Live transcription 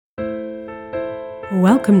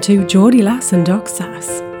Welcome to Geordie Lass and Doc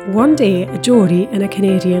Sass. One day, a Geordie and a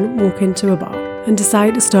Canadian walk into a bar and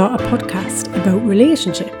decide to start a podcast about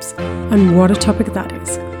relationships, and what a topic that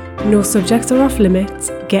is. No subjects are off limits.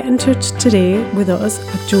 Get in touch today with us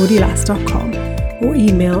at geordielass.com or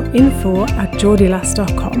email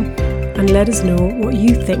info@geordielass.com and let us know what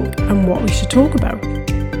you think and what we should talk about.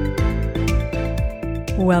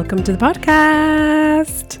 Welcome to the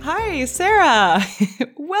podcast. Hi, Sarah.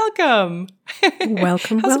 Welcome.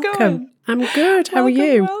 Welcome. How's it going? I'm good. How are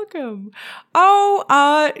you? Welcome.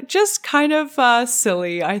 Oh, just kind of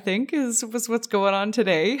silly, I think, was what's going on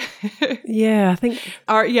today. Yeah, I think.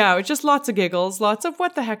 Just lots of giggles, lots of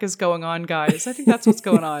what the heck is going on, guys. I think that's what's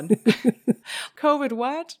going on. COVID,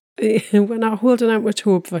 what? We're not holding out much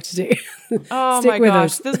hope for today. Oh Stick my with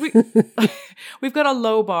gosh, us. We've got a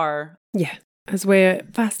low bar. Yeah, as we're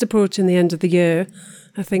fast approaching the end of the year,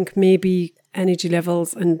 I think maybe energy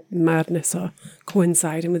levels and madness are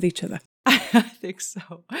coinciding with each other. I think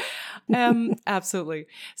so. Absolutely.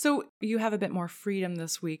 So you have a bit more freedom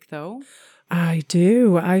this week, though. I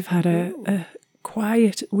do. I've had a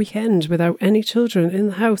quiet weekend without any children in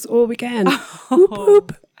the house all weekend. Whoop,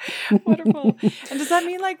 whoop. Wonderful. And does that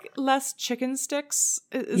mean like less chicken sticks?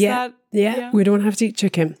 Yeah, we don't have to eat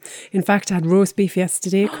chicken. In fact, I had roast beef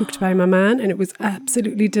yesterday cooked by my man, and it was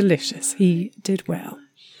absolutely delicious. He did well.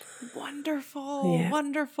 Wonderful. Yeah.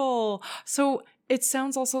 Wonderful. So it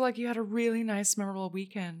sounds also like you had a really nice, memorable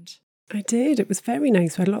weekend. I did. It was very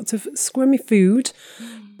nice. We had lots of squirmy food,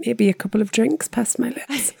 maybe a couple of drinks past my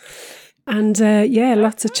lips. And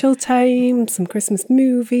lots of chill time, some Christmas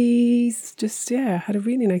movies. Had a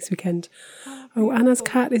really nice weekend. Oh, Anna's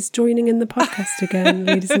cat is joining in the podcast again,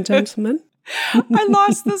 ladies and gentlemen. I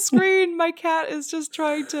lost the screen. My cat is just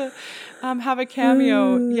trying to have a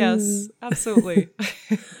cameo. Yes, absolutely.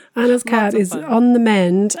 Anna's cat is on the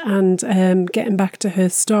mend and getting back to her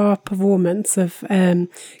star performance of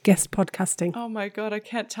guest podcasting. Oh my God, I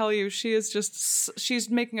can't tell you. She's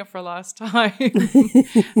making up for last time.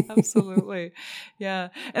 Absolutely. Yeah.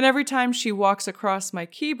 And every time she walks across my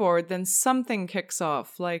keyboard, then something kicks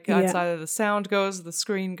off. Like it's either the sound goes, the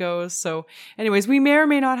screen goes. So anyways, we may or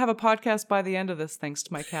may not have a podcast by the end of this, thanks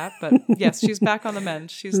to my cat. But yes, she's back on the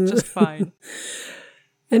mend. She's just fine.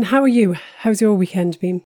 And how are you? How's your weekend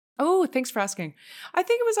been? Oh, thanks for asking. I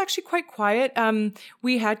think it was actually quite quiet.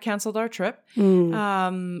 We had canceled our trip.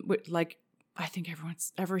 I think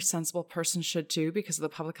every sensible person should too, because of the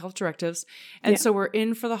public health directives. And so we're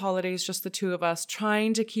in for the holidays, just the two of us,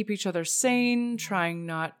 trying to keep each other sane, trying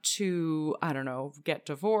not to, get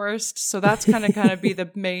divorced. So that's kind of be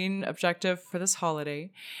the main objective for this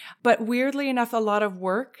holiday. But weirdly enough, a lot of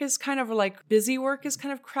work is kind of like busy work is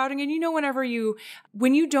kind of crowding. And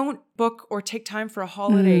when you don't book or take time for a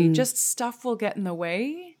holiday, just stuff will get in the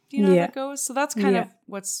way. Do you know how that goes? So that's kind of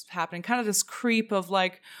what's happening. Kind of this creep of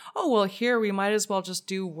like, oh, well, here we might as well just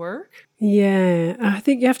do work. Yeah. I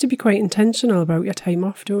think you have to be quite intentional about your time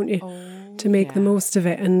off, don't you? To make the most of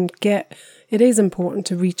it and it is important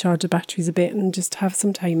to recharge the batteries a bit and just have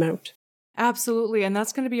some time out. Absolutely. And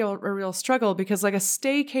that's going to be a real struggle because like a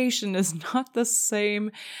staycation is not the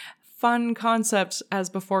same fun concept as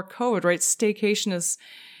before COVID, right? Staycation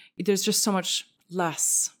there's just so much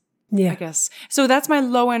less. Yeah. I guess. So that's my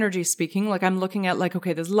low energy speaking. Like I'm looking at like,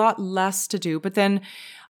 okay, there's a lot less to do, but then,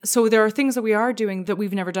 so there are things that we are doing that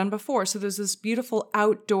we've never done before. So there's this beautiful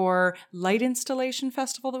outdoor light installation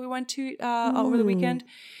festival that we went to over the weekend,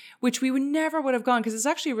 which we would have gone because it's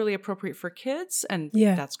actually really appropriate for kids. And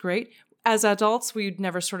that's great. As adults, we'd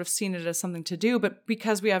never sort of seen it as something to do, but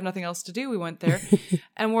because we have nothing else to do, we went there.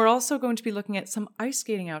 And we're also going to be looking at some ice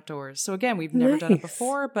skating outdoors. So again, we've never done it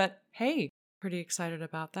before, but hey, pretty excited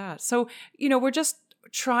about that. So, we're just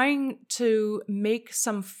trying to make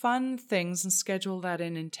some fun things and schedule that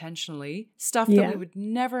in intentionally. Stuff that we would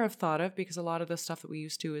never have thought of because a lot of the stuff that we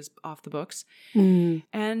used to is off the books.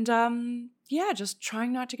 And just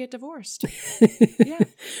trying not to get divorced.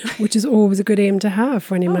 Which is always a good aim to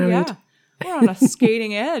have when you're married. Yeah. We're on a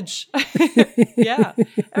skating edge.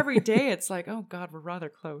 Every day it's like, oh God, we're rather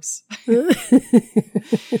close.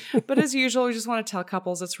 But as usual, we just want to tell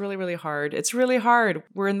couples it's really, really hard. It's really hard.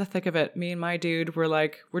 We're in the thick of it. Me and my dude, we're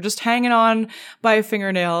just hanging on by a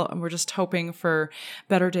fingernail and we're just hoping for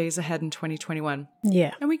better days ahead in 2021.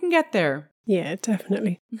 Yeah. And we can get there. Yeah,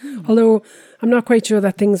 definitely. Although I'm not quite sure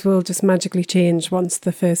that things will just magically change once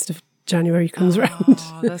the 1st of January comes around.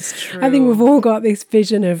 Oh, that's true. I think we've all got this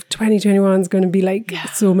vision of 2021 is going to be like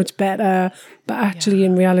so much better. But actually,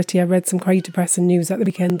 in reality, I read some quite depressing news at the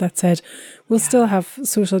weekend that said we'll still have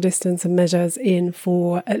social distance and measures in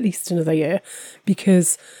for at least another year,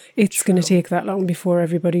 because it's going to take that long before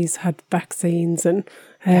everybody's had vaccines and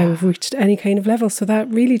reached any kind of level. So that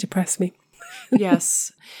really depressed me.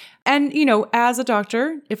 Yes. And, you know, as a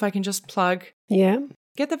doctor, if I can just plug,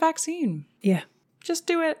 get the vaccine. Yeah. Just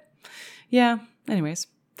do it. Yeah. Anyways,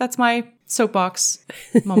 that's my soapbox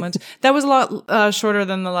moment. That was a lot shorter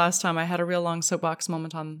than the last time. I had a real long soapbox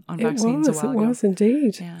moment on vaccines a while ago. It was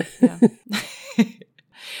indeed. Yeah.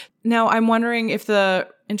 Now, I'm wondering if the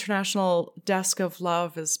International Desk of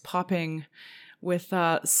Love is popping with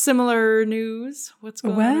similar news. What's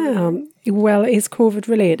going on? Well, it's COVID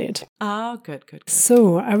related. Oh, good.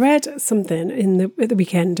 So I read something at the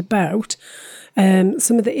weekend about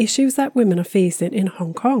some of the issues that women are facing in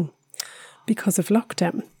Hong Kong because of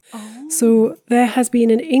lockdown. Oh. So there has been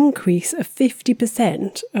an increase of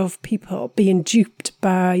 50% of people being duped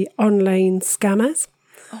by online scammers.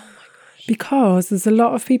 Oh my gosh. Because there's a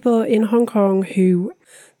lot of people in Hong Kong who...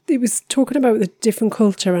 It was talking about the different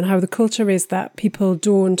culture and how the culture is that people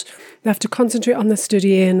they have to concentrate on their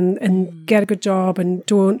studying and get a good job and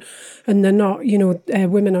they're not,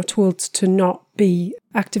 women are told to not be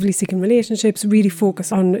actively seeking relationships, really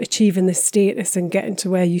focus on achieving this status and getting to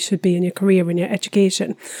where you should be in your career and your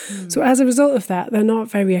education. So as a result of that, they're not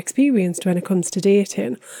very experienced when it comes to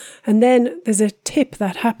dating. And then there's a tip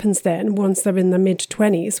that happens then once they're in their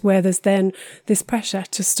mid-20s, where there's then this pressure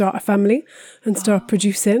to start a family and start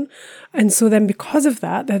producing. And so then because of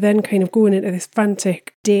that, they're then kind of going into this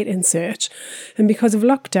frantic dating search. And because of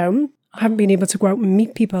lockdown, haven't been able to go out and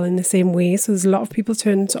meet people in the same way. So there's a lot of people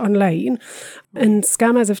turned to online and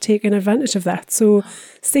scammers have taken advantage of that. So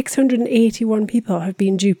 681 people have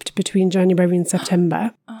been duped between January and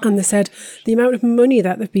September. And they said the amount of money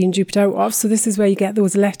that they've been duped out of. So this is where you get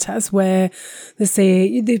those letters where they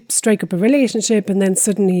say they strike up a relationship and then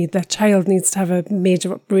suddenly their child needs to have a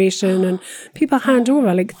major operation and people hand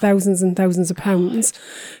over like thousands and thousands of pounds.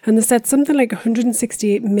 And they said something like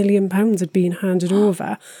 168 million pounds had been handed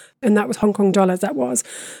over. And that was Hong Kong dollars, that was.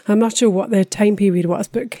 I'm not sure what the time period was,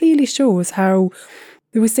 but it clearly shows how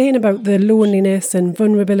they were saying about the loneliness and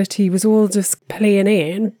vulnerability was all just playing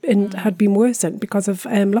in and had been worsened because of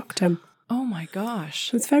lockdown. Oh my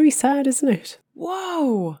gosh. It's very sad, isn't it?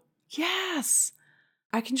 Whoa. Yes.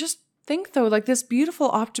 I can just think though, like this beautiful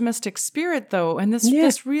optimistic spirit though, and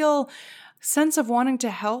this real sense of wanting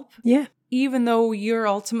to help. Yeah. Even though you're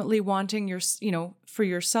ultimately wanting for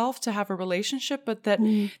yourself to have a relationship, but that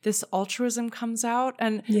this altruism comes out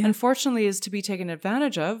and unfortunately is to be taken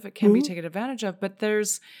advantage of. It can be taken advantage of, but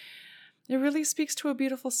it really speaks to a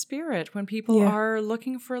beautiful spirit when people are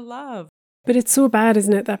looking for love. But it's so bad,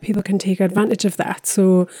 isn't it, that people can take advantage of that.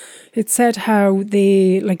 So it said how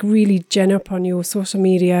they like really gen up on your social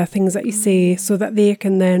media, things that you say, so that they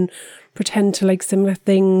can then pretend to like similar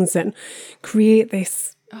things and create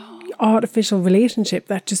this artificial relationship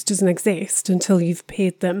that just doesn't exist until you've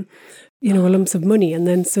paid them, a lump of money, and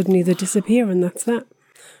then suddenly they disappear, and that's that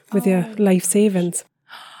with your life savings.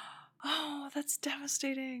 Oh, that's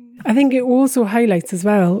devastating. I think it also highlights as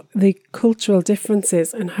well the cultural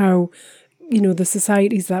differences and how, the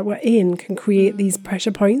societies that we're in can create these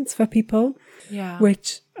pressure points for people,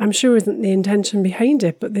 which I'm sure isn't the intention behind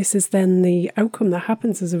it, but this is then the outcome that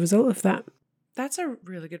happens as a result of that. That's a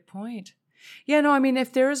really good point. Yeah, no, I mean,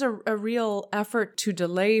 if there is a real effort to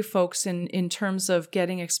delay folks in terms of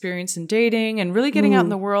getting experience in dating and really getting out in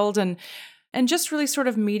the world and just really sort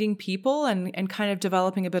of meeting people and kind of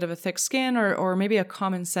developing a bit of a thick skin or maybe a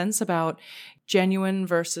common sense about genuine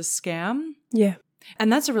versus scam. Yeah.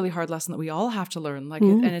 And that's a really hard lesson that we all have to learn.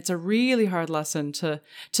 And it's a really hard lesson to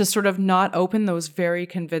sort of not open those very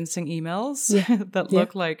convincing emails that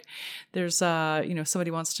look like there's, somebody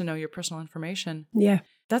wants to know your personal information. Yeah.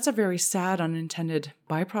 That's a very sad unintended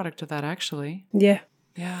byproduct of that, actually. Yeah.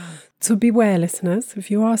 Yeah. So beware, listeners, if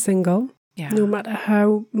you are single, no matter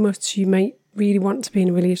how much you might really want to be in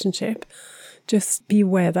a relationship, just be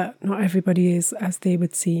aware that not everybody is as they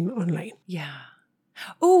would seem online. Yeah.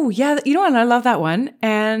 Oh, yeah. You know what? I love that one.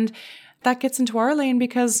 And that gets into our lane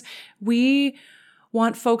because we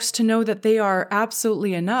want folks to know that they are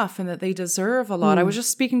absolutely enough and that they deserve a lot. I was just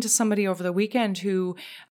speaking to somebody over the weekend who,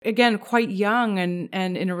 again, quite young and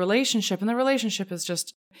in a relationship, and the relationship is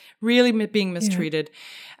just really being mistreated.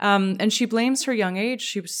 And she blames her young age.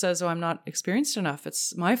 She says, I'm not experienced enough.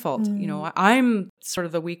 It's my fault. I'm sort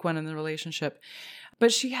of the weak one in the relationship.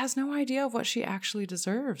 But she has no idea of what she actually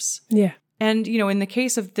deserves. Yeah. And, in the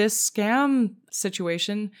case of this scam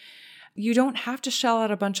situation, you don't have to shell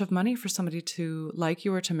out a bunch of money for somebody to like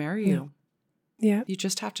you or to marry you. Yeah. You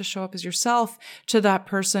just have to show up as yourself to that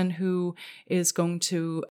person who is going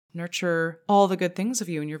to nurture all the good things of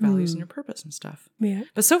you and your values and your purpose and stuff. Yeah.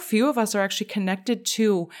 But so few of us are actually connected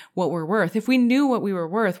to what we're worth. If we knew what we were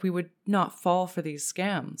worth, we would not fall for these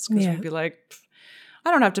scams, because we'd be like,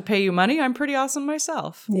 I don't have to pay you money. I'm pretty awesome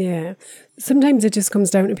myself. Yeah. Sometimes it just comes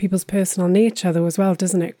down to people's personal nature though as well,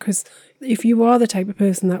 doesn't it? Because if you are the type of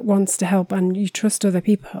person that wants to help and you trust other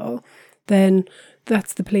people, then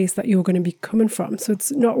that's the place that you're going to be coming from. So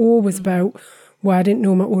it's not always about, well, I didn't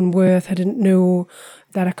know my own worth. I didn't know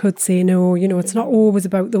that I could say no. You know, it's not always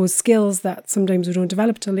about those skills that sometimes we don't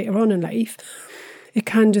develop till later on in life. It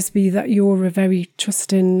can just be that you're a very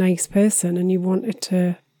trusting, nice person and you wanted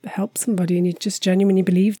to help somebody and you just genuinely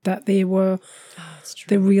believed that they were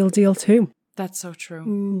the real deal too. That's so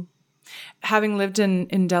true. Having lived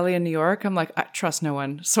in Delhi and New York, I'm like, I trust no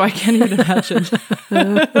one. So I can't even imagine.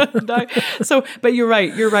 But you're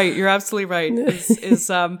right. You're absolutely right.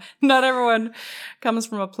 Not everyone comes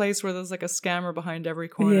from a place where there's like a scammer behind every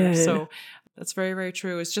corner. Yeah. So that's very, very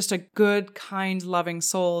true. It's just a good, kind, loving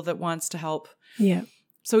soul that wants to help. Yeah.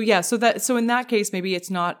 So in that case, maybe it's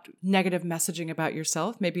not negative messaging about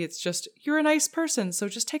yourself. Maybe it's just, you're a nice person. So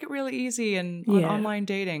just take it really easy on online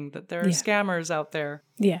dating, that there are scammers out there.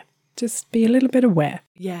 Yeah. Just be a little bit aware.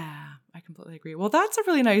 Yeah, I completely agree. Well, that's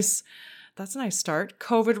a nice start.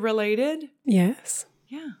 COVID related. Yes.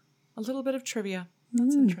 Yeah. A little bit of trivia.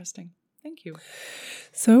 That's interesting. Thank you.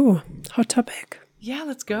 So, hot topic. Yeah,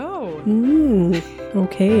 let's go.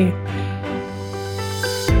 Okay.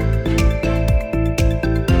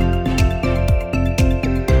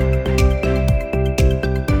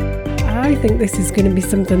 I think this is going to be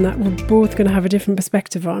something that we're both going to have a different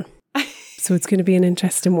perspective on. So it's going to be an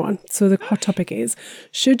interesting one. So the hot topic is,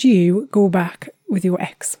 should you go back with your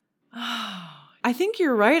ex? I think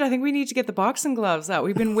you're right. I think we need to get the boxing gloves out.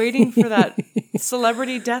 We've been waiting for that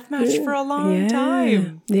celebrity death match for a long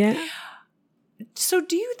time. Yeah. So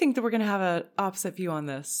do you think that we're going to have an opposite view on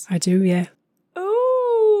this? I do, yeah.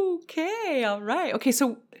 Okay. All right. Okay.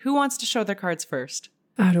 So who wants to show their cards first?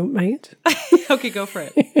 I don't mind. Okay, go for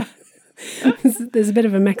it. There's a bit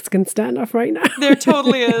of a Mexican standoff right now. There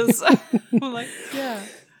totally is. I'm like, yeah.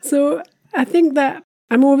 So I think that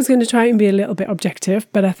I'm always going to try and be a little bit objective,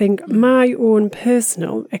 but I think my own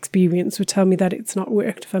personal experience would tell me that it's not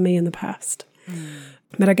worked for me in the past.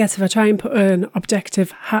 But I guess if I try and put an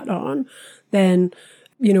objective hat on, then,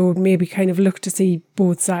 you know, maybe kind of look to see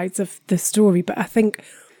both sides of the story. But I think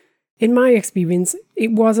in my experience,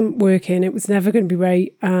 it wasn't working. It was never going to be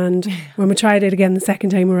right. And when we tried it again the second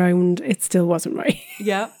time around, it still wasn't right.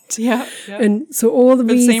 Yeah. And so all the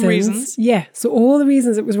reasons, same reasons. Yeah. So all the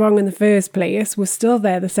reasons it was wrong in the first place were still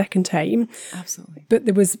there the second time. Absolutely. But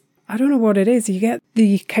there was, I don't know what it is. You get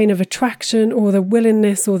the kind of attraction or the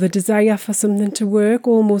willingness or the desire for something to work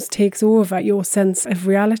almost takes over your sense of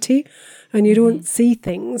reality. And you don't see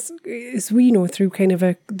things, as we know through kind of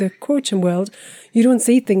the coaching world, you don't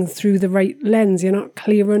see things through the right lens. You're not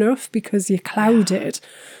clear enough because you're clouded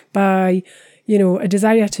by, you know, a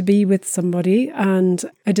desire to be with somebody and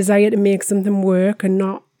a desire to make something work and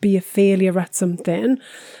not be a failure at something.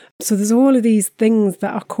 So there's all of these things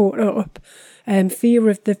that are caught up. Fear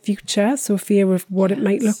of the future, so fear of what it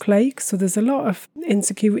might look like. So there's a lot of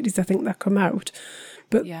insecurities, I think, that come out.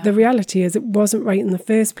 But the reality is it wasn't right in the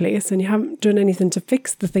first place and you haven't done anything to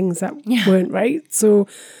fix the things that weren't right. So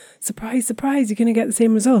surprise, surprise, you're going to get the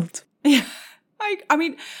same result. Yeah. I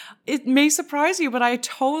mean, it may surprise you, but I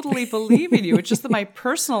totally believe in you. It's just that my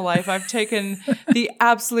personal life, I've taken the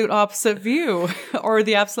absolute opposite view or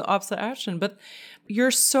the absolute opposite action. But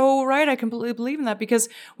you're so right. I completely believe in that because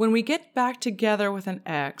when we get back together with an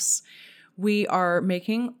ex, we are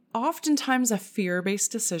making oftentimes a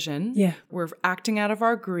fear-based decision. Yeah. We're acting out of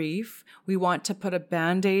our grief. We want to put a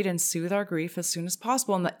Band-Aid and soothe our grief as soon as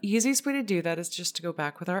possible. And the easiest way to do that is just to go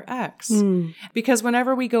back with our ex. Because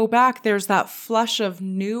whenever we go back, there's that flush of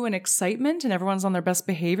new and excitement and everyone's on their best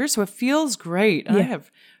behavior. So it feels great. And I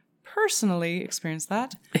have personally experienced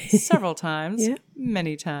that several times,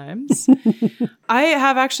 many times. I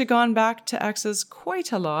have actually gone back to exes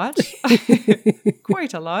quite a lot,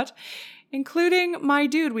 including my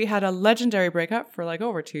dude. We had a legendary breakup for like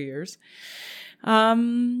over 2 years.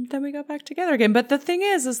 Then we got back together again. But the thing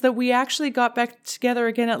is that we actually got back together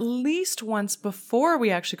again at least once before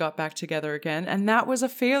we actually got back together again. And that was a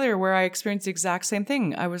failure where I experienced the exact same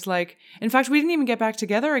thing. I was like, in fact, we didn't even get back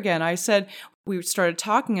together again. I said, we started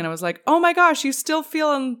talking and I was like, oh my gosh, you still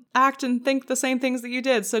feel and act and think the same things that you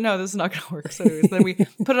did. So no, this is not going to work. So anyways, then we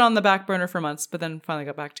put it on the back burner for months, but then finally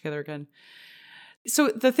got back together again. So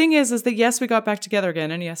the thing is that yes, we got back together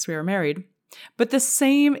again, and yes, we are married, but the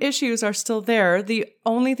same issues are still there. The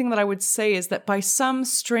only thing that I would say is that by some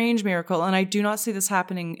strange miracle, and I do not see this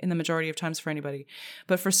happening in the majority of times for anybody,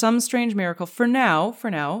 but for some strange miracle, for now,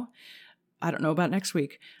 I don't know about next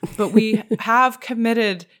week, but we have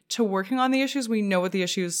committed to working on the issues. We know what the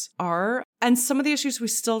issues are. And some of the issues we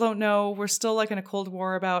still don't know. We're still like in a Cold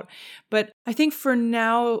War about. But I think for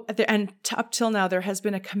now, and up till now, there has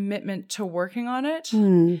been a commitment to working on it.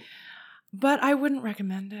 But I wouldn't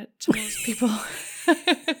recommend it to most people.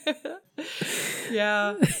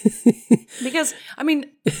 Yeah. Because, I mean,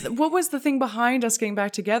 what was the thing behind us getting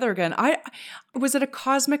back together again? Was it a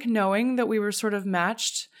cosmic knowing that we were sort of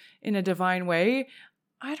matched in a divine way?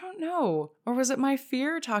 I don't know. Or was it my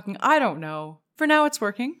fear talking? I don't know. For now, it's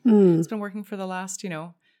working. It's been working for the last,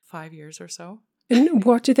 5 years or so. And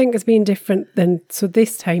what do you think has been different then? So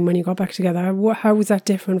this time when you got back together, how was that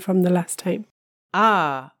different from the last time?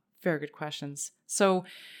 Very good questions. So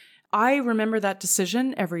I remember that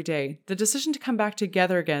decision every day, the decision to come back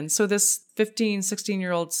together again. So this 15,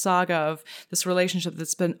 16-year-old saga of this relationship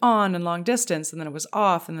that's been on and long distance, and then it was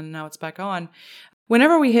off, and then now it's back on.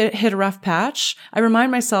 Whenever we hit a rough patch, I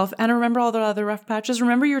remind myself, and I remember all the other rough patches,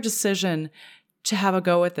 remember your decision to have a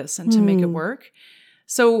go at this and to make it work.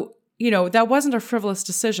 So, that wasn't a frivolous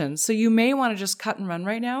decision. So you may want to just cut and run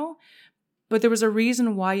right now, but there was a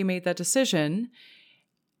reason why you made that decision.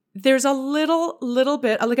 There's a little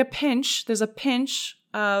bit, like a pinch. There's a pinch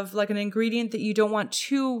of like an ingredient that you don't want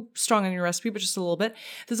too strong in your recipe, but just a little bit.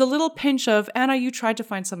 There's a little pinch of, Anna, you tried to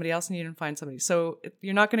find somebody else and you didn't find somebody. So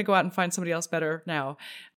you're not going to go out and find somebody else better now.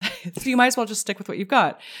 So you might as well just stick with what you've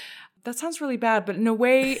got. That sounds really bad, but in a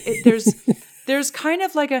way, there's kind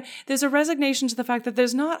of like there's a resignation to the fact that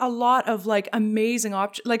there's not a lot of like amazing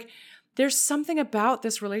like there's something about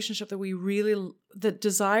this relationship that we really,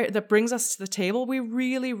 that brings us to the table. We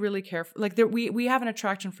really, really care for, like we have an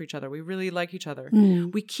attraction for each other. We really like each other.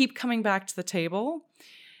 We keep coming back to the table.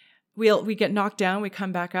 We get knocked down, we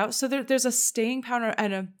come back out. So there's a staying power,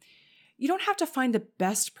 and you don't have to find the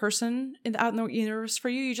best person out in the universe for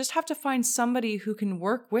you. You just have to find somebody who can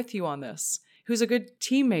work with you on this, who's a good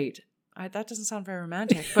teammate. That doesn't sound very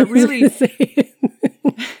romantic, but really,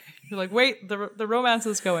 you're like, wait, the romance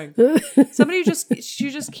is going. Somebody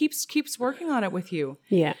she just keeps working on it with you.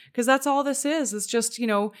 Yeah, because that's all this is. It's just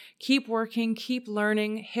keep working, keep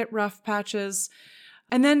learning, hit rough patches,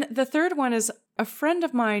 and then the third one is a friend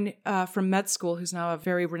of mine from med school, who's now a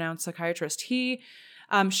very renowned psychiatrist. He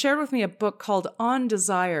shared with me a book called On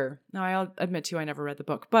Desire. Now, I'll admit to you, I never read the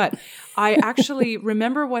book, but I actually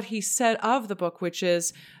remember what he said of the book, which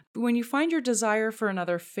is, when you find your desire for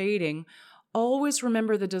another fading, always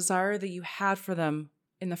remember the desire that you had for them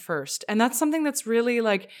in the first. And that's something that's really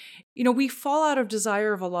like, we fall out of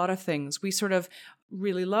desire of a lot of things. We sort of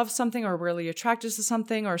really love something or really attracted to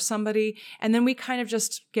something or somebody, and then we kind of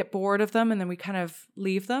just get bored of them and then we kind of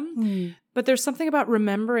leave them. But there's something about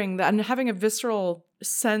remembering that and having a visceral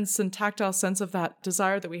sense and tactile sense of that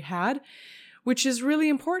desire that we had, which is really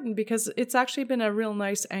important because it's actually been a real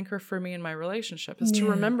nice anchor for me in my relationship, is to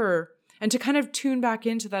remember and to kind of tune back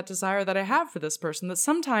into that desire that I have for this person, that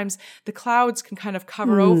sometimes the clouds can kind of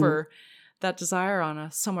cover over that desire on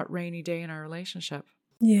a somewhat rainy day in our relationship.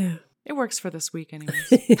 Yeah. It works for this week anyways.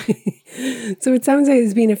 So it sounds like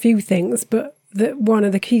there's been a few things, but one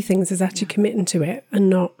of the key things is actually committing to it and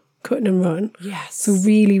not cutting and run. Yes. So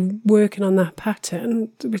really working on that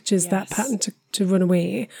pattern, which is that pattern to run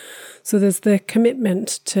away. So there's the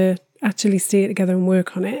commitment to actually stay together and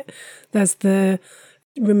work on it. There's the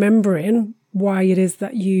remembering why it is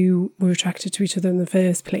that you were attracted to each other in the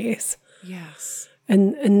first place. Yes.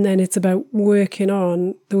 And then it's about working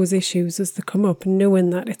on those issues as they come up and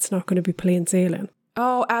knowing that it's not going to be plain sailing.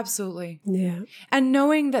 Oh, absolutely. Yeah. And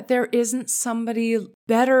knowing that there isn't somebody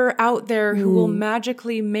better out there who will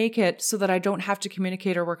magically make it so that I don't have to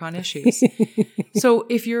communicate or work on issues. So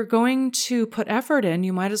if you're going to put effort in,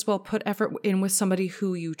 you might as well put effort in with somebody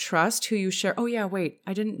who you trust, who you share. Oh yeah, wait,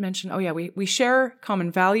 I didn't mention. Oh yeah, we share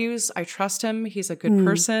common values. I trust him. He's a good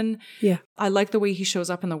person. Yeah. I like the way he shows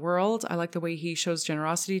up in the world. I like the way he shows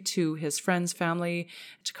generosity to his friends, family,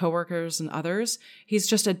 to coworkers and others. He's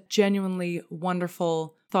just a genuinely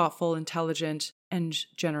wonderful, thoughtful, intelligent, and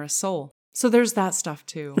generous soul. So there's that stuff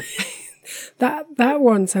too. That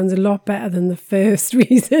one sounds a lot better than the first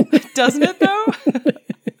reason. Doesn't it though?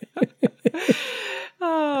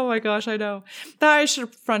 Oh my gosh, I know. That I should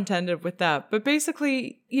have front-ended with that. But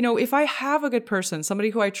basically, if I have a good person, somebody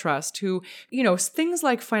who I trust, who, things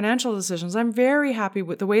like financial decisions, I'm very happy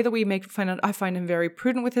with the way that we make finance. I find him very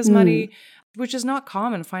prudent with his money, which is not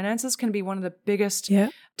common. Finances can be one of the biggest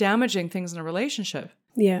damaging things in a relationship.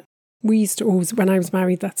 Yeah. We used to always, when I was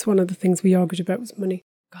married, that's one of the things we argued about was money.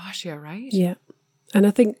 Gosh, yeah, right? Yeah. And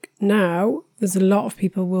I think now there's a lot of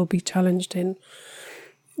people will be challenged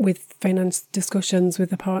with finance discussions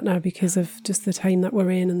with a partner because of just the time that we're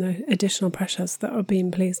in and the additional pressures that are being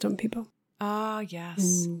placed on people. Ah,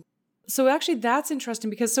 yes. So actually that's interesting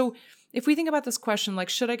because if we think about this question, like,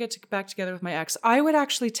 should I get back together with my ex? I would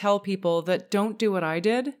actually tell people that don't do what I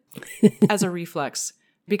did as a reflex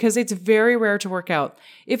because it's very rare to work out.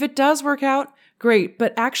 If it does work out, great.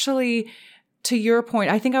 But actually, to your point,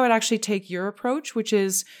 I think I would actually take your approach, which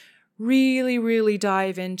is really, really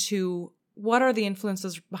dive into what are the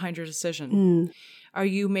influences behind your decision? Are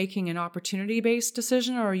you making an opportunity-based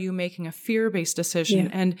decision or are you making a fear-based decision?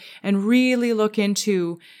 Yeah. And really look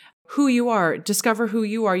into who you are, discover who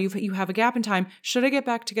you are. You have a gap in time. Should I get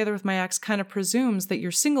back together with my ex kind of presumes that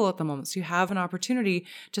you're single at the moment. So you have an opportunity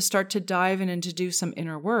to start to dive in and to do some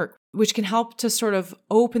inner work, which can help to sort of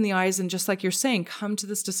open the eyes and just like you're saying, come to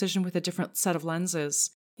this decision with a different set of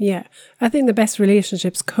lenses. Yeah. I think the best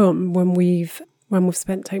relationships come when we've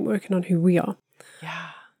spent time working on who we are.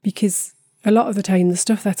 Yeah. Because a lot of the time, the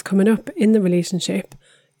stuff that's coming up in the relationship,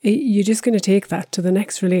 you're just going to take that to the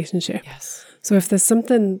next relationship. Yes. So if there's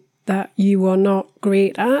something that you are not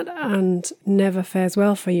great at and never fares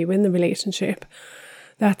well for you in the relationship,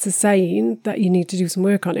 that's a sign that you need to do some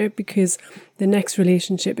work on it because the next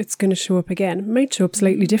relationship, it's going to show up again. It might show up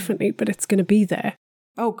slightly differently, but it's going to be there.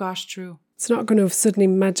 Oh gosh, true. It's not going to have suddenly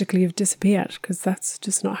magically have disappeared because that's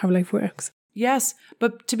just not how life works. Yes,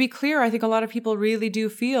 but to be clear, I think a lot of people really do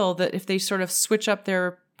feel that if they sort of switch up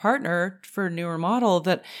their partner for a newer model,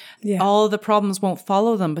 that all the problems won't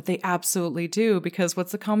follow them, but they absolutely do because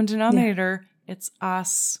what's the common denominator? Yeah. It's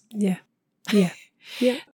us. Yeah. Yeah.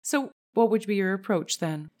 Yeah. So what would be your approach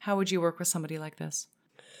then? How would you work with somebody like this?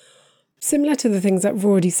 Similar to the things that we've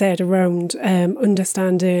already said around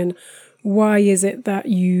understanding why is it that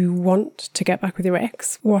you want to get back with your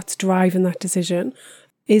ex? What's driving that decision?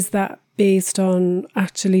 Is that based on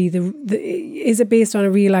actually is it based on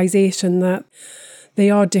a realization that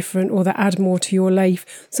they are different or that add more to your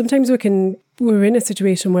life? Sometimes we're in a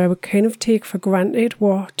situation where we kind of take for granted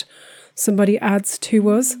what somebody adds to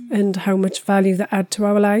us and how much value they add to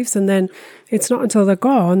our lives. And then it's not until they're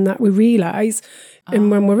gone that we realize,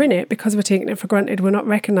 and when we're in it, because we're taking it for granted, we're not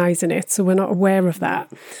recognizing it. So we're not aware of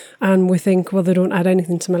that. And we think, well, they don't add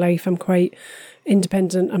anything to my life. I'm quite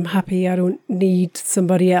independent. I'm happy. I don't need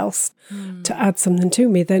somebody else to add something to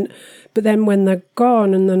me. But then when they're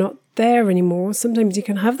gone and they're not there anymore, sometimes you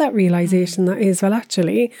can have that realization that is, well,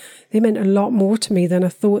 actually, they meant a lot more to me than I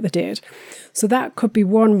thought they did. So that could be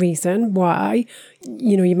one reason why,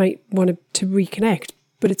 you might want to reconnect,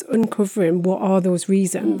 but it's uncovering what are those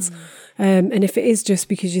reasons. And if it is just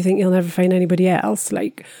because you think you'll never find anybody else,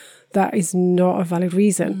 like, that is not a valid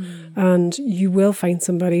reason. And you will find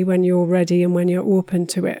somebody when you're ready and when you're open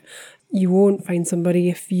to it. You won't find somebody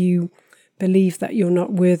if you believe that you're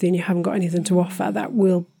not worthy and you haven't got anything to offer. That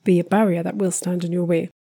will be a barrier that will stand in your way.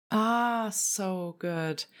 Ah, so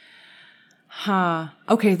good.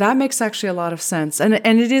 Okay, that makes actually a lot of sense. And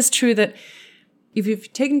it is true that if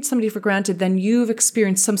you've taken somebody for granted, then you've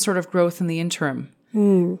experienced some sort of growth in the interim.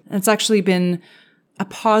 And it's actually been a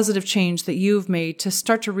positive change that you've made to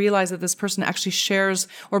start to realize that this person actually shares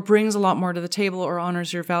or brings a lot more to the table or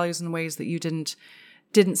honors your values in ways that you didn't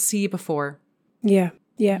see before. Yeah.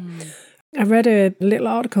 I read a little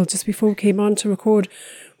article just before we came on to record,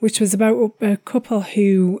 which was about a couple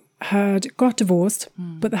who had got divorced,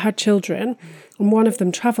 but they had children, and one of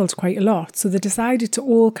them travelled quite a lot. So they decided to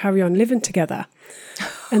all carry on living together.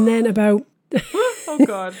 And then about... Oh,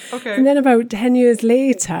 God. Okay. And then about 10 years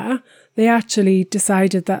later, they actually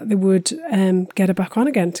decided that they would get it back on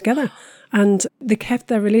again together. And they kept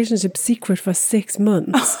their relationship secret for 6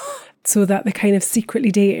 months so that they kind of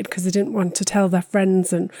secretly dated because they didn't want to tell their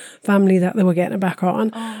friends and family that they were getting it back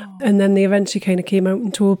on. And then they eventually kind of came out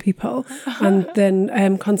and told people and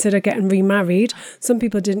then considered getting remarried. Some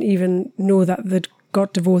people didn't even know that they'd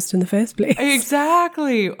got divorced in the first place.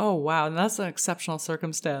 Exactly. Oh, wow. And that's an exceptional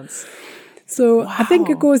circumstance. So I think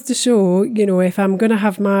it goes to show, if I'm going to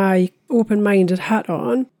have my open-minded hat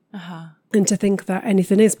on and to think that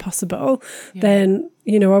anything is possible, then,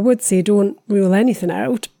 I would say don't rule anything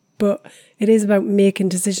out, but it is about making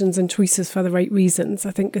decisions and choices for the right reasons,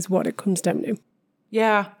 I think is what it comes down to.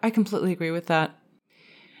 Yeah, I completely agree with that.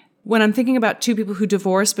 when I'm thinking about two people who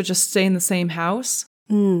divorce but just stay in the same house,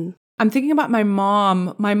 I'm thinking about my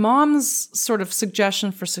mom. My mom's sort of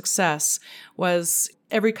suggestion for success was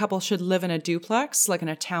every couple should live in a duplex, like in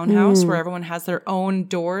a townhouse where everyone has their own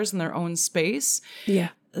doors and their own space. Yeah.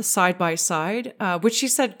 Side by side, which she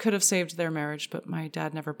said could have saved their marriage, but my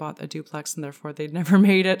dad never bought a duplex and therefore they'd never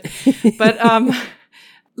made it. But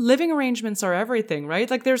living arrangements are everything, right?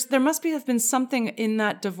 Like there must have been something in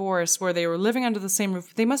that divorce where they were living under the same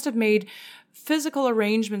roof. They must have made physical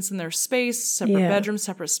arrangements in their space, separate bedrooms,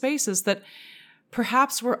 separate spaces that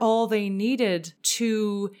perhaps were all they needed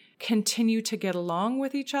to continue to get along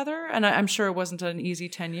with each other. And I'm sure it wasn't an easy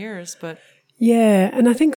 10 years, but... Yeah, and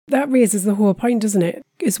I think that raises the whole point, doesn't it?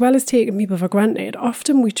 As well as taking people for granted,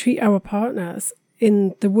 often we treat our partners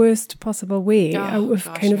in the worst possible way out of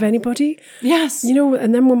of anybody. Yes. You know,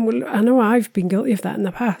 and then I know I've been guilty of that in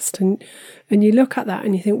the past, and you look at that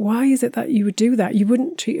and you think, why is it that you would do that? You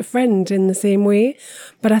wouldn't treat a friend in the same way.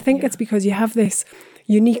 But I think it's because you have this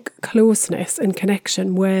unique closeness and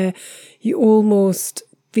connection where you almost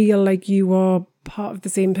feel like you are part of the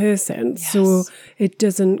same person. Yes. So it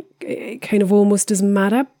kind of almost doesn't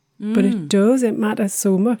matter, but it does. It matters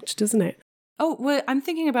so much, doesn't it? Oh, well, I'm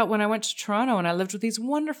thinking about when I went to Toronto and I lived with these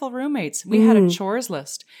wonderful roommates. We had a chores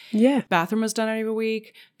list. Yeah. Bathroom was done every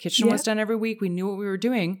week. Kitchen was done every week. We knew what we were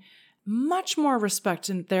doing. Much more respect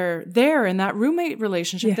in there in that roommate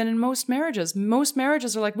relationship than in most marriages. Most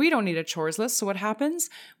marriages are like, we don't need a chores list. So what happens?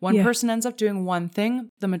 One person ends up doing one thing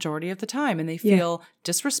the majority of the time, and they feel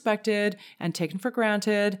disrespected and taken for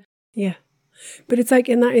granted. Yeah. But it's like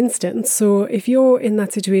in that instance, so if you're in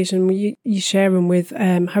that situation where you share them with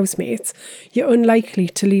housemates, you're unlikely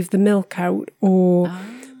to leave the milk out or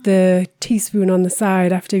the teaspoon on the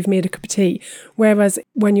side after you've made a cup of tea. Whereas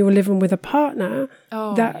when you're living with a partner,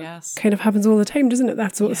 that kind of happens all the time, doesn't it?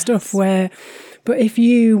 That sort of stuff but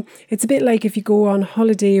it's a bit like if you go on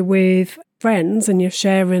holiday with friends and you're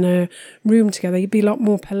sharing a room together, you'd be a lot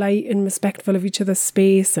more polite and respectful of each other's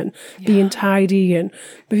space and being tidy. But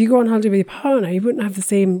if you go on holiday with your partner, you wouldn't have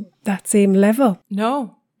that same level.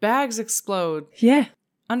 No, bags explode. Yeah.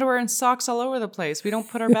 Underwear and socks all over the place. We don't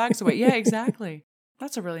put our bags away. Yeah, exactly.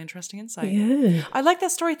 That's a really interesting insight. Yeah. I like that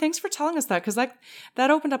story. Thanks for telling us that, because that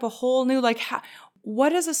opened up a whole new, what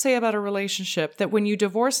does it say about a relationship that when you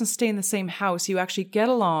divorce and stay in the same house, you actually get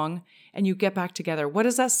along and you get back together? What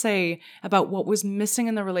does that say about what was missing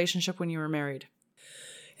in the relationship when you were married?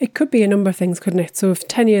 It could be a number of things, couldn't it? So if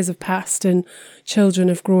 10 years have passed and children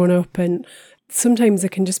have grown up, and sometimes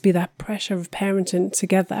it can just be that pressure of parenting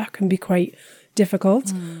together can be quite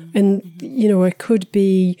difficult. And, it could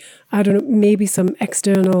be, I don't know, maybe some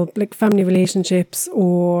external like family relationships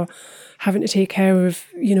or having to take care of,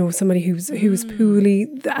 somebody who's poorly.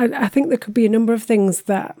 I think there could be a number of things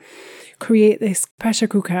that create this pressure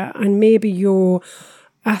cooker, and maybe you're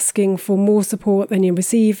asking for more support than you're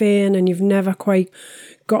receiving and you've never quite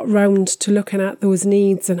got round to looking at those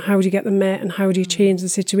needs and how do you get them met and how do you change the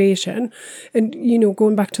situation. And,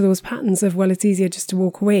 going back to those patterns of, well, it's easier just to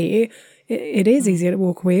walk away. It is easier to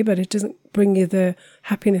walk away, but it doesn't bring you the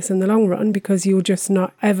happiness in the long run because you're just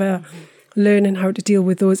not ever learning how to deal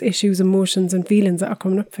with those issues, emotions and feelings that are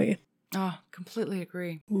coming up for you. Oh, completely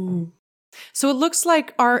agree. So it looks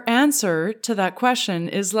like our answer to that question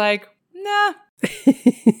is like, nah,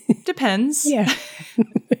 depends. Yeah.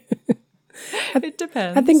 It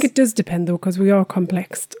depends. I think it does depend though, because we are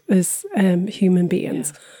complex as human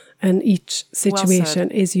beings and each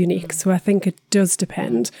situation is unique. So I think it does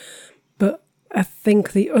depend. But I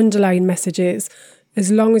think the underlying message is,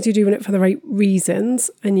 as long as you're doing it for the right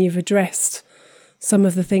reasons and you've addressed some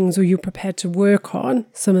of the things, or you're prepared to work on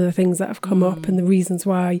some of the things that have come up and the reasons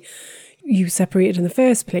why you separated in the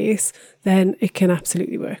first place, then it can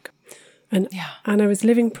absolutely work. And I was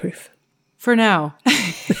living proof. For now.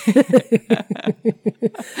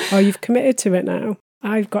 Oh, you've committed to it now.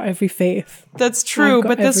 I've got every faith. That's true,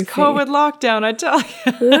 but this COVID lockdown, I tell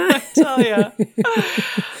you.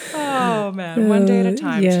 Oh, man. One day at a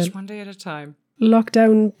time. Just one day at a time.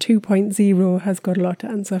 Lockdown 2.0 has got a lot to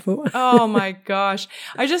answer for. Oh, my gosh.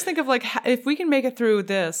 I just think of if we can make it through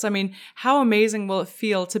this, I mean, how amazing will it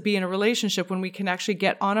feel to be in a relationship when we can actually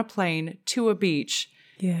get on a plane to a beach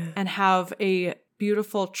and have a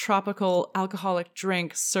beautiful tropical alcoholic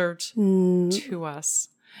drink served to us.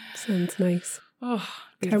 Sounds nice. Oh,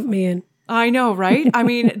 count me in. I know, right? I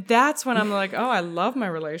mean, that's when I'm like, oh, I love my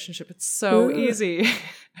relationship. It's so easy.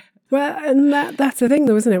 Well, and that's the thing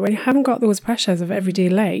though, isn't it? When you haven't got those pressures of everyday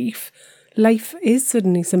life, life is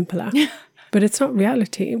suddenly simpler. But it's not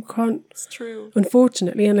reality. We can't, It's true.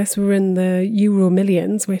 unfortunately, unless we're in the Euro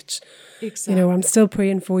millions, which, Exactly. I'm still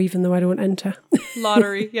praying for, even though I don't enter.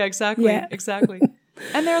 Lottery. Yeah, exactly. Yeah. Exactly.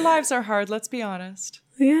 And their lives are hard, let's be honest.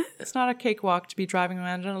 Yeah. It's not a cakewalk to be driving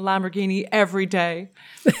around in a Lamborghini every day.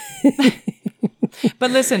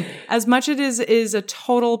 But listen, as much it is a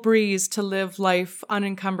total breeze to live life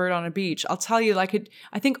unencumbered on a beach, I'll tell you, I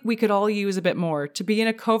think we could all use a bit more to be in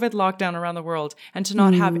a COVID lockdown around the world and to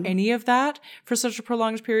not have any of that for such a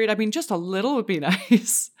prolonged period. I mean, just a little would be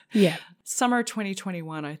nice. Yeah. Summer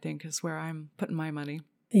 2021, I think, is where I'm putting my money.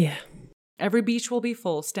 Yeah. Every beach will be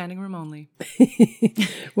full, standing room only.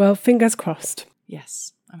 Well, fingers crossed.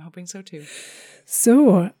 Yes, I'm hoping so too.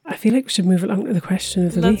 So, I feel like we should move along to the question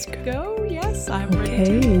of the Let's week. go. Yes, I'm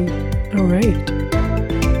ready to. Okay. All right.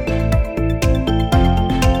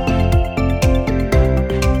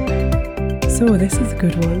 So, this is a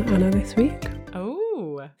good one, Anna, this week.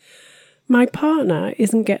 Oh. My partner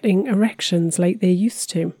isn't getting erections like they used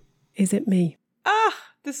to. Is it me?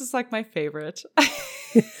 This is like my favorite.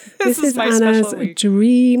 This is my Anna's special week.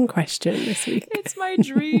 dream question this week. It's my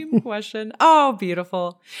dream question. Oh,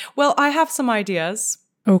 beautiful. Well, I have some ideas.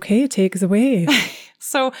 Okay, take us away.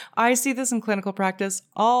 So I see this in clinical practice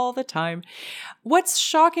all the time. What's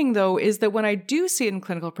shocking, though, is that when I do see it in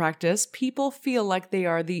clinical practice, people feel like they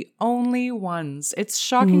are the only ones. It's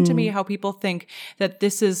shocking to me how people think that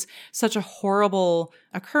this is such a horrible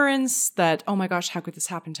occurrence, that, oh my gosh, how could this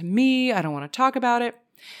happen to me? I don't want to talk about it.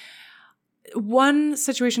 One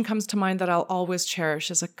situation comes to mind that I'll always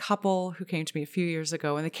cherish is a couple who came to me a few years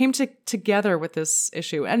ago, and they came together with this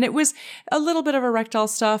issue. And it was a little bit of erectile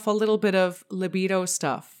stuff, a little bit of libido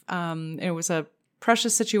stuff. It was a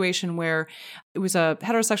precious situation where it was a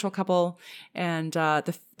heterosexual couple, and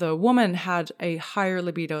the woman had a higher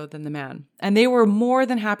libido than the man. And they were more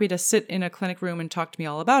than happy to sit in a clinic room and talk to me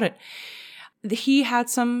all about it. He had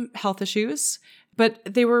some health issues, but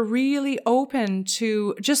they were really open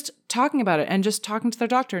to just talking about it and just talking to their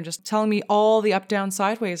doctor and just telling me all the up, down,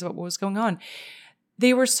 sideways about what was going on.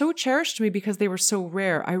 They were so cherished to me because they were so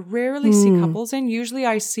rare. I rarely see couples in. Usually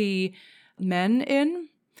I see men in.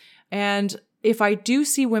 And if I do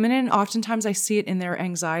see women in, oftentimes I see it in their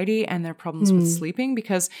anxiety and their problems with sleeping,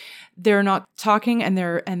 because they're not talking and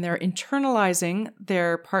they're internalizing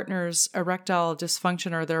their partner's erectile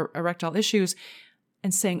dysfunction or their erectile issues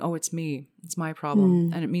and saying, oh, it's me, it's my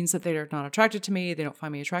problem. And it means that they're not attracted to me. They don't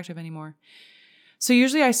find me attractive anymore. So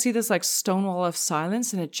usually I see this like stonewall of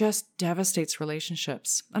silence, and it just devastates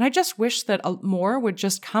relationships. And I just wish that more would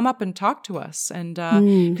just come up and talk to us. And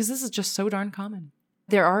because this is just so darn common.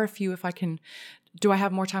 There are a few, if I can, do I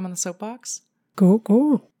have more time on the soapbox?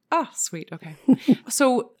 Go. Ah, sweet. Okay.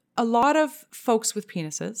 So a lot of folks with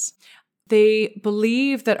penises, they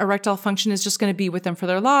believe that erectile function is just going to be with them for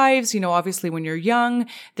their lives. You know, obviously when you're young,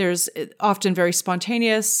 there's often very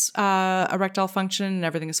spontaneous erectile function and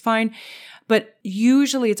everything is fine. But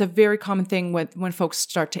usually it's a very common thing when folks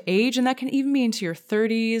start to age, and that can even be into your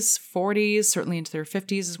 30s, 40s, certainly into their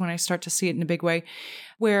 50s is when I start to see it in a big way,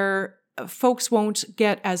 where folks won't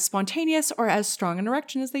get as spontaneous or as strong an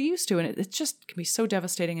erection as they used to. And it just can be so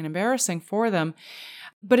devastating and embarrassing for them.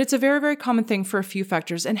 But it's a very, very common thing for a few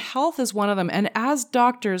factors, and health is one of them. And as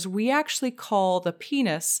doctors, we actually call the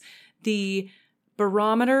penis the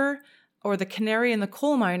barometer or the canary in the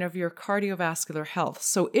coal mine of your cardiovascular health.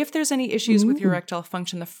 So if there's any issues with your erectile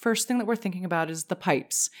function, the first thing that we're thinking about is the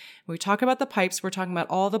pipes. When we talk about the pipes, we're talking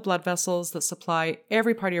about all the blood vessels that supply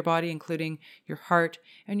every part of your body, including your heart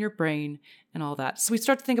and your brain and all that. So we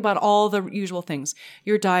start to think about all the usual things: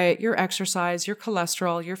 your diet, your exercise, your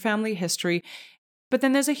cholesterol, your family history. But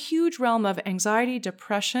then there's a huge realm of anxiety,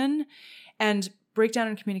 depression, and breakdown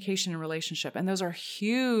in communication and relationship. And those are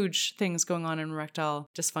huge things going on in erectile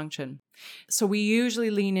dysfunction. So we usually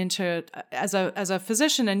lean into, as a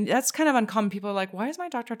physician, and that's kind of uncommon. People are like, why is my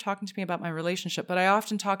doctor talking to me about my relationship? But I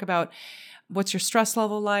often talk about, what's your stress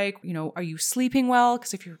level like? You know, are you sleeping well?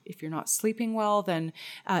 Because if you're not sleeping well, then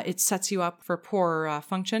it sets you up for poor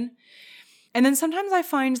function. And then sometimes I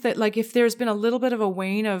find that, like, if there's been a little bit of a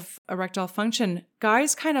wane of erectile function,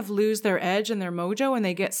 guys kind of lose their edge and their mojo, and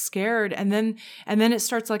they get scared. And then it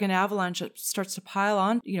starts like an avalanche. It starts to pile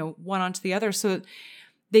on, one onto the other. So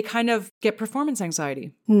they kind of get performance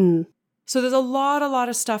anxiety. So there's a lot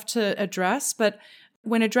of stuff to address. But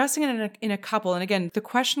when addressing it in a couple, and again, the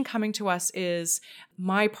question coming to us is,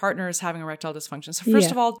 my partner is having erectile dysfunction. So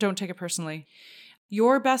first of all, don't take it personally.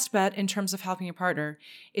 Your best bet in terms of helping your partner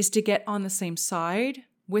is to get on the same side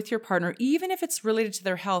with your partner, even if it's related to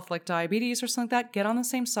their health, like diabetes or something like that. Get on the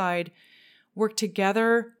same side, work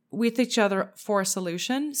together with each other for a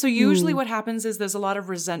solution. So usually what happens is there's a lot of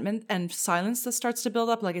resentment and silence that starts to build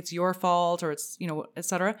up, like it's your fault or it's, et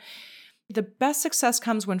cetera. The best success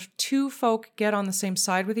comes when two folk get on the same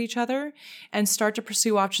side with each other and start to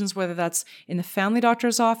pursue options, whether that's in the family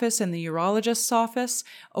doctor's office, in the urologist's office,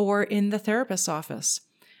 or in the therapist's office,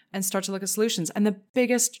 and start to look at solutions. And the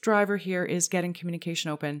biggest driver here is getting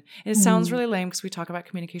communication open. And it sounds really lame because we talk about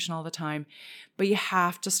communication all the time, but you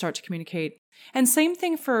have to start to communicate. And same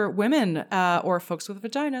thing for women or folks with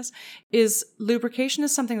vaginas, is lubrication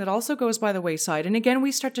is something that also goes by the wayside. And again,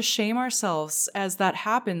 we start to shame ourselves as that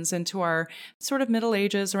happens into our sort of middle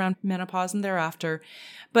ages, around menopause and thereafter.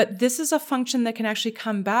 But this is a function that can actually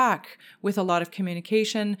come back with a lot of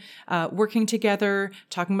communication, working together,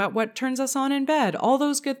 talking about what turns us on in bed. All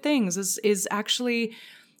those good things is actually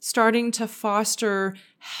starting to foster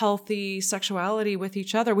healthy sexuality with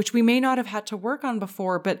each other, which we may not have had to work on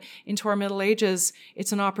before, but into our middle ages,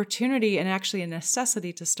 it's an opportunity and actually a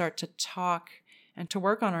necessity to start to talk and to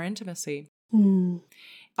work on our intimacy.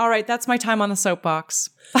 All right, that's my time on the soapbox.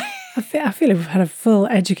 I feel like we've had a full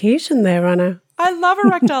education there, Anna. I love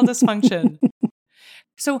erectile dysfunction.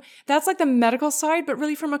 So that's like the medical side, but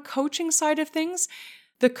really from a coaching side of things,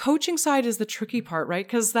 the coaching side is the tricky part, right?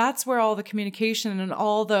 Because that's where all the communication and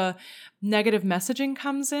all the negative messaging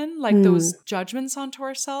comes in, like those judgments onto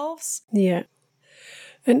ourselves. Yeah.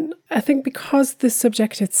 And I think because the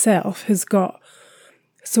subject itself has got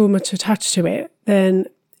so much attached to it, then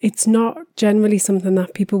it's not generally something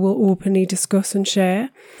that people will openly discuss and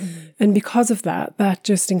share. And because of that, that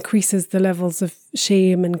just increases the levels of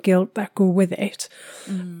shame and guilt that go with it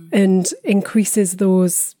and increases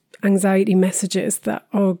those anxiety messages that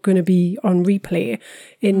are going to be on replay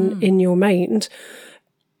in your mind.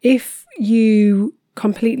 If you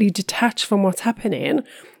completely detach from what's happening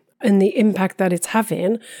and the impact that it's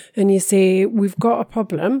having, and you say, we've got a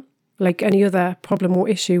problem, like any other problem or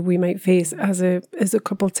issue we might face as a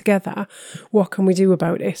couple together, what can we do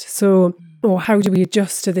about it? So, or how do we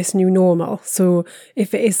adjust to this new normal? So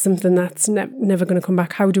if it is something that's never going to come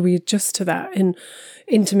back, how do we adjust to that? And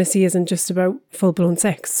intimacy isn't just about full-blown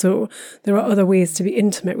sex. So there are other ways to be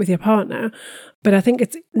intimate with your partner. But I think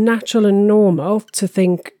it's natural and normal to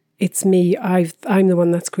think, it's me, I'm the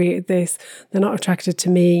one that's created this. They're not attracted to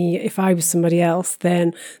me. If I was somebody else,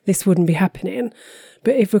 then this wouldn't be happening.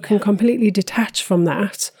 But if we can completely detach from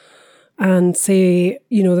that and say,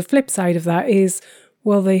 the flip side of that is,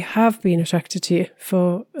 well, they have been attracted to you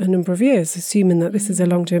for a number of years, assuming that this is a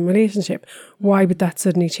long-term relationship. Why would that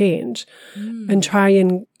suddenly change? And try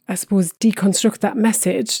and, I suppose, deconstruct that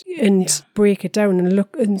message and break it down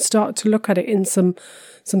and start to look at it in some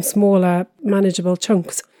smaller, manageable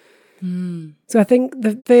chunks. So I think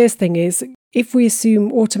the first thing is, if we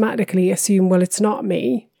automatically assume, well, it's not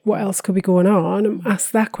me, what else could be going on, and ask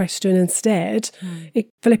that question instead, it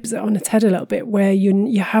flips it on its head a little bit, where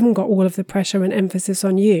you haven't got all of the pressure and emphasis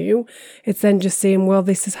on you. It's then just saying, well,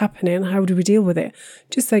 this is happening, how do we deal with it?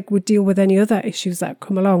 Just like we deal with any other issues that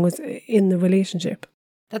come along in the relationship.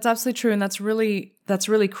 That's absolutely true. And that's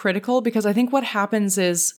really critical, because I think what happens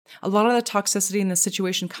is a lot of the toxicity in the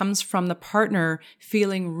situation comes from the partner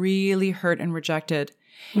feeling really hurt and rejected.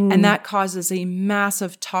 And that causes a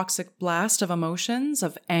massive toxic blast of emotions,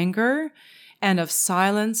 of anger and of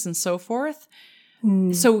silence and so forth.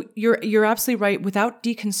 So you're absolutely right. Without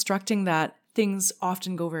deconstructing that, things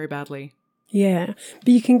often go very badly. Yeah. But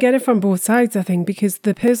you can get it from both sides, I think, because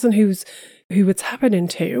the person who it's happening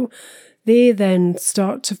to, they then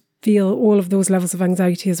start to feel all of those levels of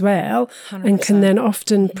anxiety as well, 100%. And can then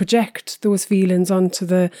often project those feelings onto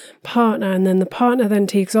the partner, and then the partner then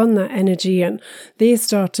takes on that energy and they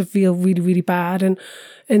start to feel really, really bad.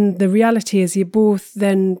 And the reality is you're both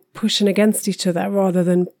then pushing against each other rather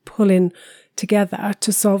than pulling together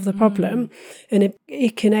to solve the problem. And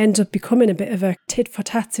it can end up becoming a bit of a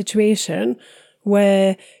tit-for-tat situation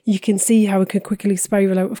where you can see how it could quickly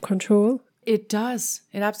spiral out of control. It does.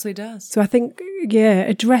 It absolutely does. So I think,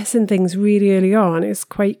 addressing things really early on is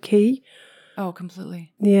quite key. Oh,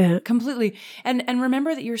 completely. Yeah. Completely. And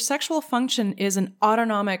remember that your sexual function is an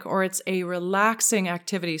autonomic, or it's a relaxing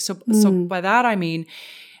activity. So by that I mean,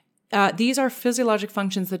 these are physiologic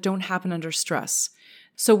functions that don't happen under stress.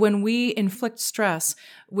 So when we inflict stress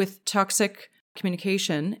with toxic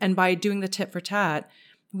communication, and by doing the tit for tat,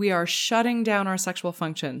 we are shutting down our sexual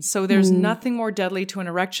function. So there's nothing more deadly to an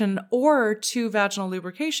erection or to vaginal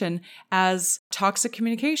lubrication as toxic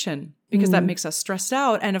communication, because that makes us stressed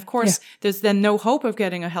out. And of course, there's then no hope of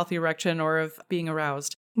getting a healthy erection or of being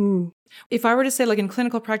aroused. If I were to say, like in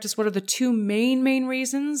clinical practice, what are the two main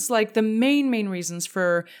reasons? Like the main reasons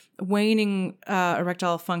for waning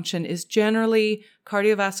erectile function is generally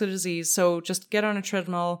cardiovascular disease. So just get on a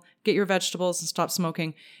treadmill, get your vegetables and stop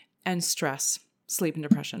smoking, and stress, sleep and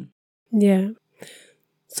depression. Yeah.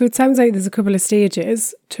 So it sounds like there's a couple of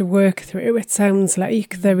stages to work through. It sounds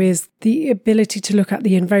like there is the ability to look at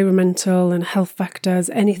the environmental and health factors,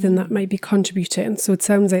 anything that might be contributing. So it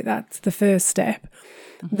sounds like that's the first step.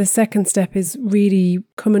 The second step is really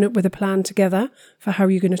coming up with a plan together for how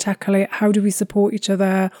you're going to tackle it. How do we support each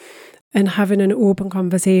other, and having an open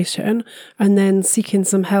conversation, and then seeking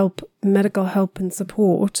some help, medical help and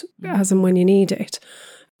support as and when you need it.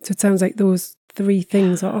 So it sounds like those three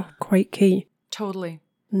things are quite key. Totally.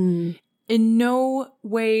 In no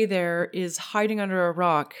way there is hiding under a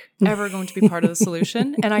rock ever going to be part of the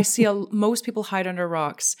solution. And I see most people hide under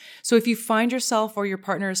rocks. So if you find yourself or your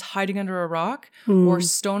partner is hiding under a rock or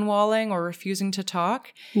stonewalling or refusing to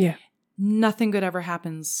talk, nothing good ever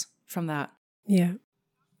happens from that. Yeah.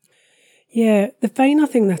 Yeah. The final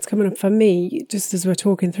thing that's coming up for me, just as we're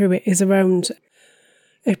talking through it, is around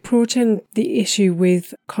approaching the issue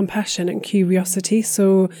with compassion and curiosity.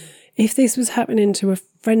 So if this was happening to a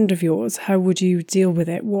friend of yours, how would you deal with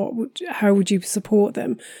it? How would you support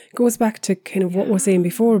them? It goes back to kind of what we're saying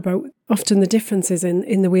before about often the differences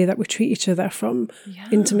in the way that we treat each other, from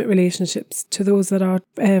intimate relationships to those that are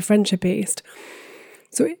friendship based.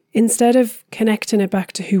 So instead of connecting it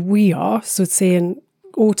back to who we are, so saying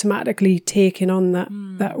automatically taking on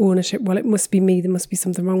that ownership, well, it must be me, there must be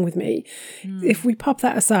something wrong with me. If we pop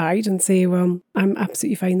that aside and say, well, I'm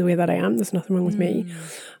absolutely fine the way that I am, there's nothing wrong with me.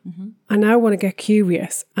 I now want to get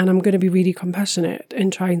curious, and I'm going to be really compassionate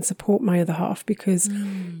and try and support my other half, because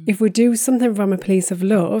if we do something from a place of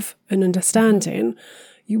love and understanding,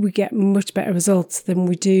 we get much better results than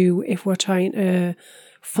we do if we're trying to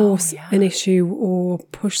force an issue or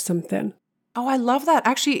push something. Oh, I love that.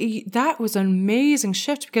 Actually, that was an amazing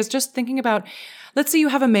shift, because just thinking about, let's say you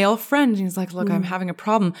have a male friend and he's like, look, I'm having a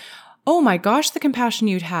problem. Oh my gosh, the compassion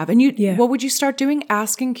you'd have. And what would you start doing?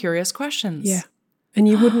 Asking curious questions. Yeah. And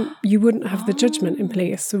you wouldn't have the judgment in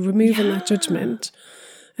place. So removing that judgment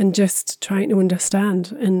and just trying to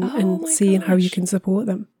understand and seeing how you can support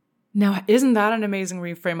them. Now, isn't that an amazing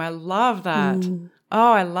reframe? I love that.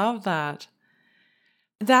 Oh, I love that.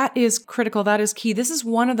 That is critical. That is key. This is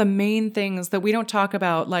one of the main things that we don't talk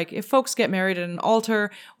about. Like, if folks get married at an altar,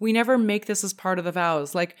 we never make this as part of the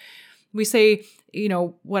vows. Like, we say,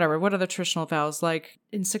 whatever, what are the traditional vows? Like,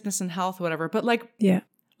 in sickness and health, whatever. But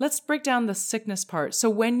let's break down the sickness part. So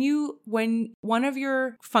when one of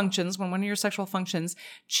your functions, when one of your sexual functions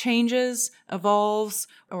changes, evolves,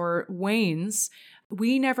 or wanes,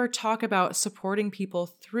 we never talk about supporting people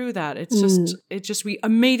through that. It's just we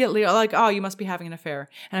immediately are like, oh, you must be having an affair.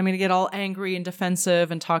 And I'm going to get all angry and defensive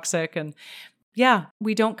and toxic. And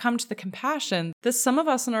we don't come to the compassion that some of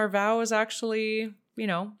us in our vows actually,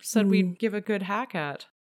 said we'd give a good hack at.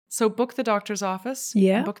 So book the doctor's office.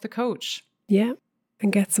 And book the coach. Yeah.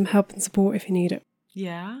 And get some help and support if you need it.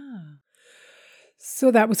 Yeah. So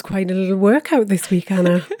that was quite a little workout this week,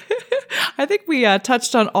 Anna. I think we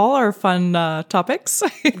touched on all our fun topics.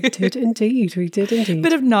 We did indeed.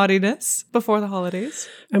 Bit of naughtiness before the holidays.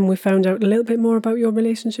 And we found out a little bit more about your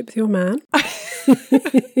relationship with your man.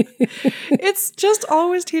 It's just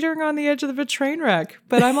always teetering on the edge of a train wreck.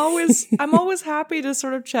 But I'm always happy to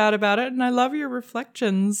sort of chat about it. And I love your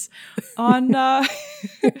reflections on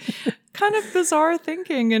kind of bizarre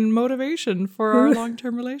thinking and motivation for our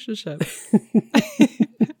long-term relationship.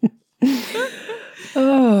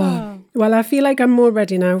 Well, I feel like I'm more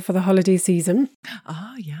ready now for the holiday season.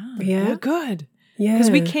 Oh, yeah. Well, good. Yeah.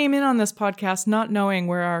 Because we came in on this podcast not knowing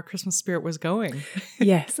where our Christmas spirit was going.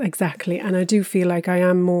 Yes, exactly. And I do feel like I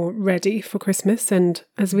am more ready for Christmas. And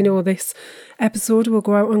as we know, this episode will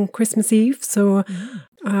go out on Christmas Eve. So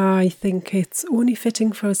I think it's only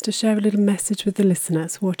fitting for us to share a little message with the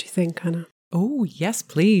listeners. What do you think, Anna? Oh, yes,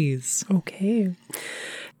 please. Okay.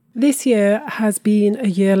 This year has been a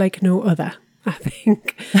year like no other. I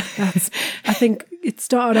think it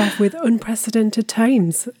started off with unprecedented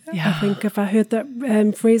times. Yeah. I think if I heard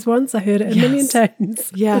that phrase once, I heard it a million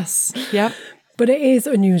times. Yes. Yep. But it is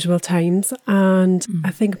unusual times. And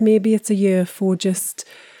I think maybe it's a year for just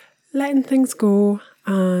letting things go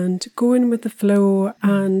and going with the flow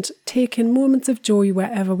and taking moments of joy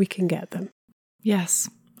wherever we can get them. Yes.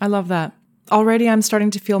 I love that. Already I'm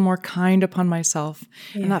starting to feel more kind upon myself.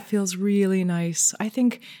 Yeah. And that feels really nice. I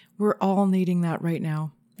think we're all needing that right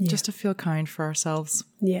now, just to feel kind for ourselves.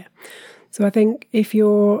 Yeah. So I think if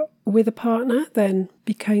you're with a partner, then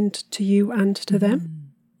be kind to you and to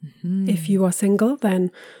them. If you are single,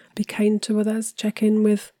 then be kind to others. Check in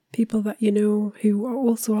with people that you know who are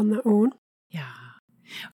also on their own. Yeah.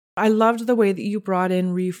 I loved the way that you brought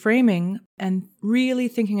in reframing and really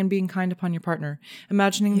thinking and being kind upon your partner.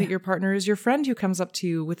 Imagining that your partner is your friend who comes up to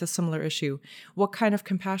you with a similar issue. What kind of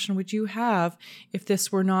compassion would you have if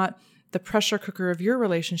this were not the pressure cooker of your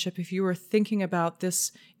relationship, if you were thinking about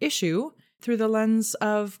this issue through the lens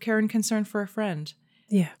of care and concern for a friend?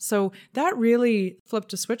 Yeah. So that really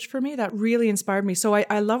flipped a switch for me. That really inspired me. So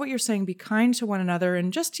I love what you're saying. Be kind to one another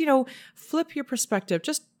and just, flip your perspective.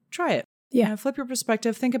 Just try it. Yeah. Flip your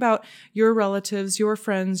perspective. Think about your relatives, your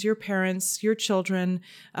friends, your parents, your children,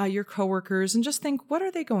 your coworkers, and just think, what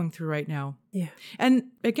are they going through right now? Yeah. And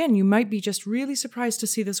again, you might be just really surprised to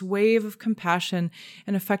see this wave of compassion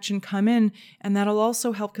and affection come in. And that'll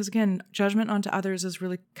also help because, again, judgment onto others is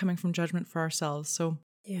really coming from judgment for ourselves. So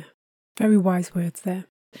yeah, very wise words there.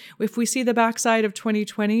 If we see the backside of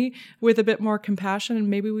 2020 with a bit more compassion, and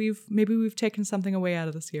maybe we've taken something away out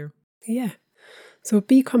of this year. Yeah. So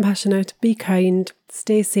be compassionate, be kind,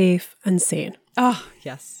 stay safe and sane. Ah,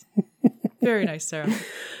 yes. Very nice, Sarah.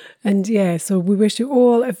 And yeah, so we wish you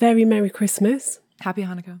all a very Merry Christmas. Happy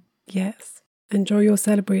Hanukkah. Yes. Enjoy your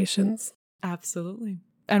celebrations. Absolutely.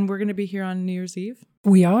 And we're going to be here on New Year's Eve.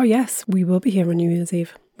 We are, yes. We will be here on New Year's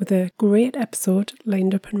Eve with a great episode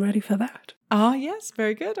lined up and ready for that. Ah, yes.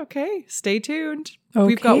 Very good. Okay. Stay tuned. Okay.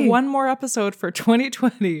 We've got one more episode for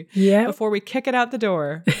 2020 before we kick it out the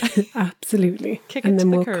door. Absolutely. And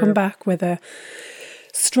then we'll come back with a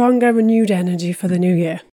stronger, renewed energy for the new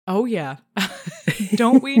year. Oh, yeah.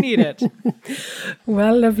 Don't we need it?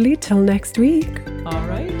 Well, lovely. Till next week. All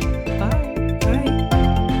right. Bye. Bye.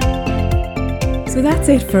 So that's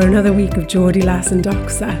it for another week of Geordie Lass and Doc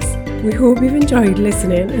Sass. We hope you've enjoyed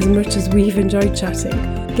listening as much as we've enjoyed chatting.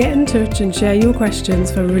 Get in touch and share your questions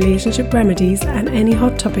for relationship remedies and any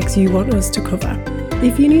hot topics you want us to cover.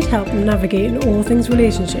 If you need help navigating all things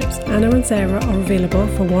relationships, Anna and Sarah are available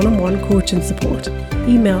for one-on-one coaching support.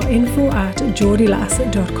 Email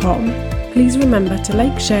info@geordielass.com. Please remember to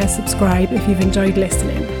like, share, subscribe if you've enjoyed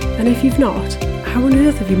listening. And if you've not, how on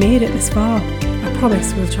earth have you made it this far? I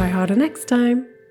promise we'll try harder next time.